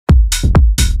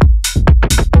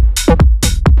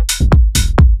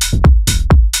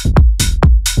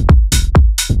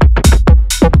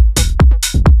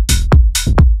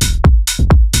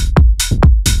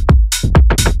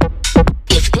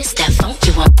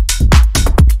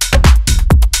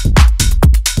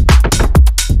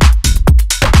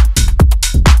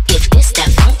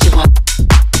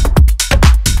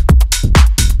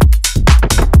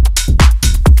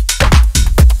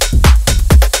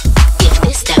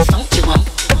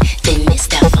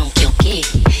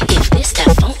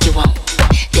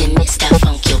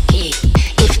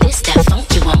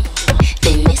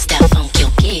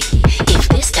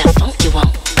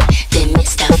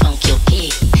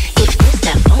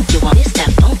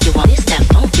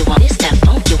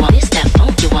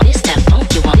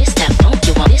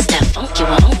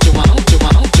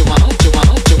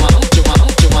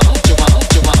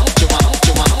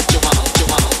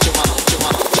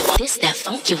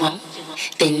want,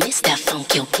 then this that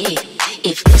funk you'll get.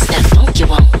 If this that funk you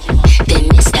want, then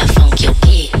this that funk you'll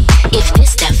get. If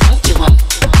this that funk you want,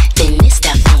 then this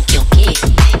that funk you'll get.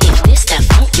 If this that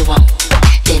funk you want,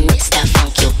 then this that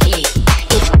funk you'll get.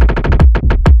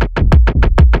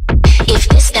 If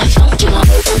this that funk you want,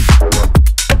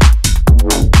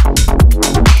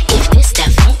 if this that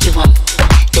funk you want,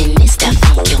 then this that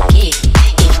funk you'll get.